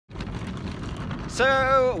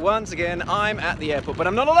So once again, I'm at the airport, but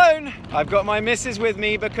I'm not alone. I've got my missus with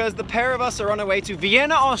me because the pair of us are on our way to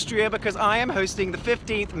Vienna, Austria, because I am hosting the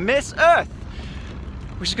 15th Miss Earth,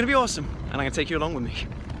 which is gonna be awesome. And I'm gonna take you along with me.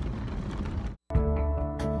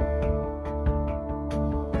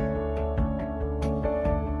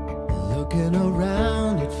 Looking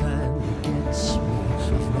around, it finally gets me.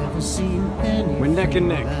 I've never seen anything. We're neck and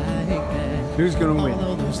neck. Like that. Who's gonna win?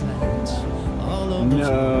 All of those lights, all of those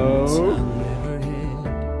No. moments I never hid.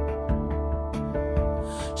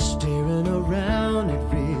 Staring around, it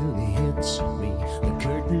really hits me. The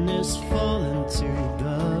curtain is falling to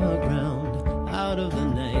the ground. Out of the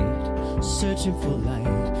night, searching for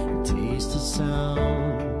light, taste of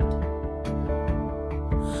sound.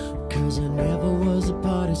 'Cause I never was a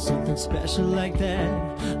part of something special like that.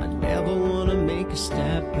 I never wanna make a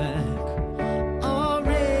step back.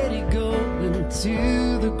 Already going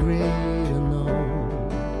to the great unknown.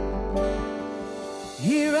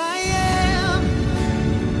 Here I am,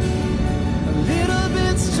 a little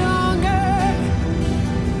bit stronger,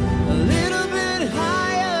 a little bit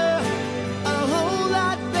higher, a whole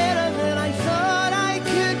lot better than I thought I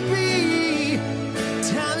could be.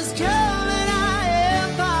 Time is coming, I am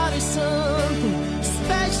part of something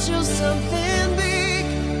special, something big.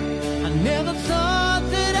 I never thought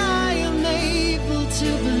that I am able to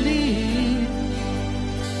believe,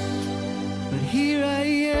 but here I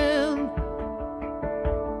am.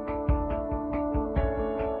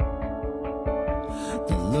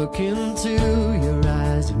 The look into your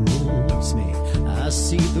eyes, it moves me. I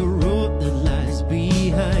see the road that lies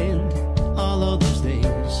behind. All of those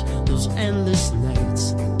days, those endless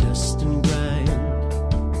nights, the dust and grind.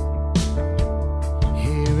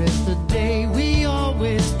 Here is the day we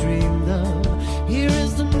always dreamed of. Here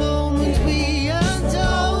is the moment we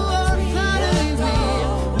adore. Finally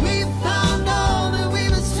we found all that we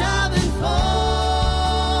were striving for.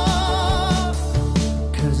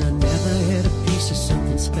 'Cause I never had a piece of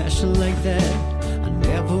something special like that. I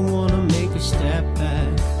never wanna make a step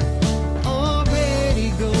back.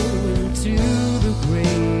 Already going to the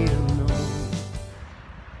great unknown.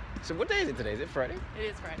 So what day is it today? Is it Friday? It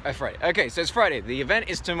is Friday. Oh, Friday. Okay, so it's Friday. The event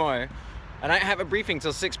is tomorrow, and I have a briefing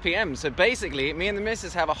till 6 p.m. So basically, me and the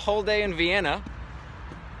missus have a whole day in Vienna.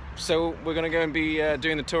 So we're gonna go and be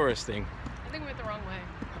doing the tourist thing. I think we went the wrong way.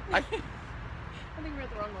 I- I think we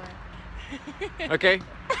went the wrong way. Okay.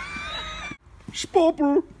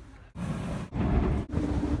 Spopper.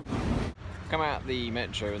 Come out the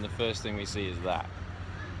metro, and the first thing we see is that.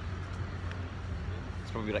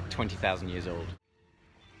 It's probably like 20,000 years old.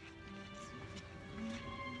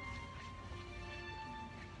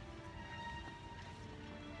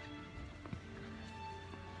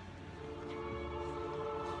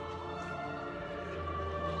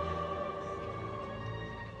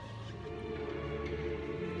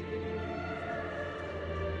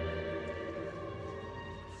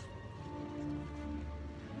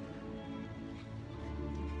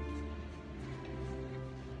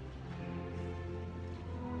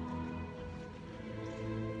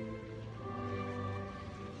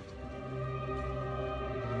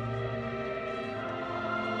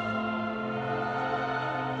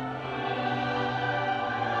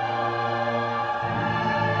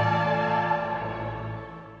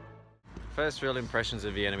 First real impressions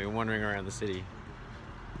of Vienna, we were wandering around the city.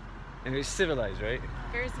 And it was civilized, right?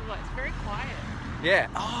 Very civilized, very quiet. Yeah.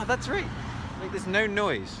 Oh, that's right. Like there's no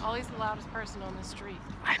noise. Always the loudest person on the street.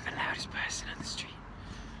 I'm the loudest person on the street.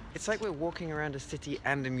 It's like we're walking around a city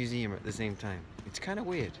and a museum at the same time. It's kind of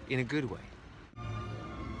weird, in a good way.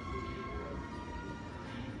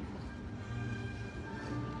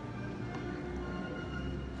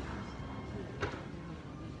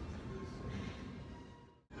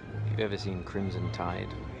 Have you ever seen Crimson Tide?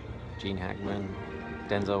 Gene Hackman,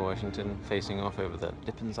 Denzel Washington facing off over the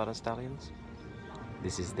Lipinzada stallions?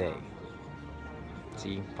 This is they.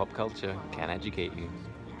 See, pop culture can educate you.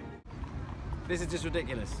 This is just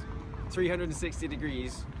ridiculous. 360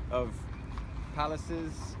 degrees of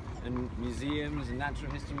palaces and museums and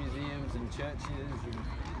natural history museums and churches.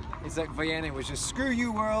 And it's like Vienna was just, screw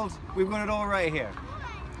you world, we've got it all right here.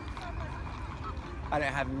 I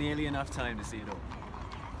don't have nearly enough time to see it all.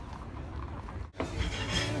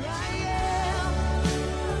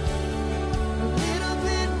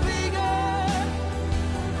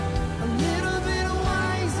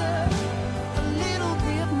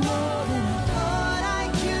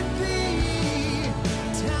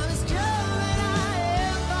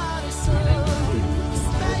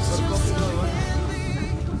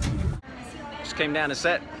 Came down a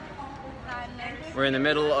set. We're in the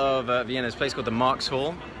middle of Vienna. This place called the Marx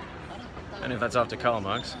Hall. don't know if that's after Karl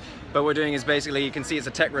Marx. But what we're doing is basically, you can see it's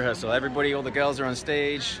a tech rehearsal. Everybody, all the girls are on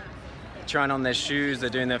stage, trying on their shoes, they're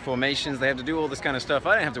doing their formations, they have to do all this kind of stuff.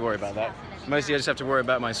 I don't have to worry about that. Mostly I just have to worry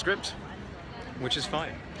about my script, which is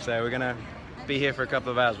fine. So we're gonna be here for a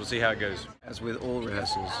couple of hours, we'll see how it goes. As with all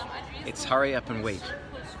rehearsals, it's hurry up and wait.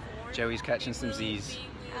 Joey's catching some Z's.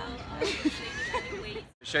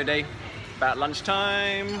 Show day, about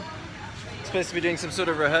lunchtime. Supposed to be doing some sort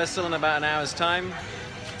of rehearsal in about an hour's time.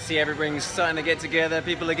 See, everybody's starting to get together,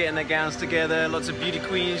 people are getting their gowns together, lots of beauty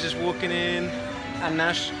queens just walking in. And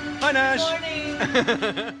Nash. Hi Nash!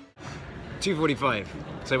 2:45.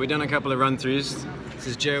 So we've done a couple of run-throughs. This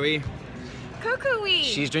is Joey. Cocoa-wee!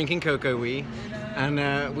 She's drinking cocoa-wee.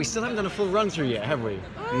 And we still haven't done a full run-through yet, have we?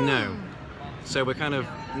 No. So we're kind of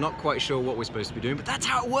not quite sure what we're supposed to be doing, but that's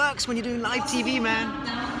how it works when you're doing live TV, man.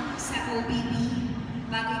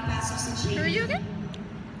 Who are you again?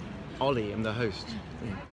 Ollie, I'm the host.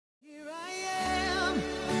 Here I am,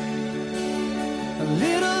 a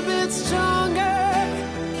little bit stronger,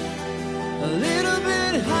 a little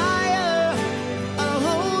bit higher, a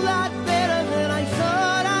whole lot better than I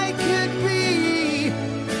thought I could be.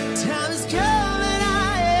 Time is coming,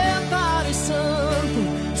 I am part of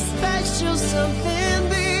something special, something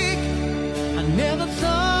big. I never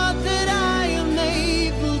thought that I am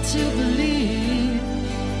able to believe.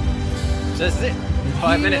 So this is it.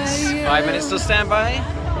 5 minutes. 5 minutes till standby.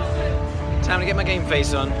 Time to get my game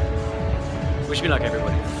face on. Wish me luck,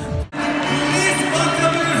 everybody. Please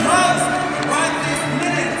welcome your host right this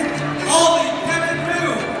minute,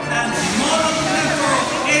 Pettigrew and model level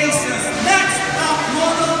aces. Next up,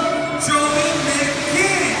 model Joey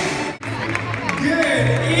McKinn.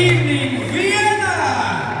 Good evening, Vienna.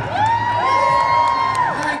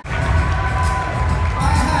 I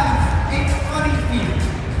have a funny feeling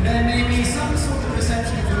there may be some sort of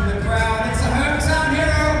reception from the crowd. It's a hometown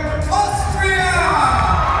hero, Austria.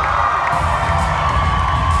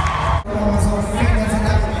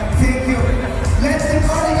 Thank you. Let's the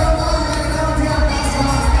party go on right now.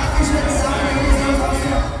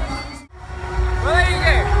 Well, there you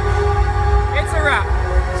go. It's a wrap.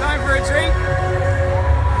 Time for a drink.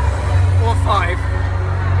 Or 5.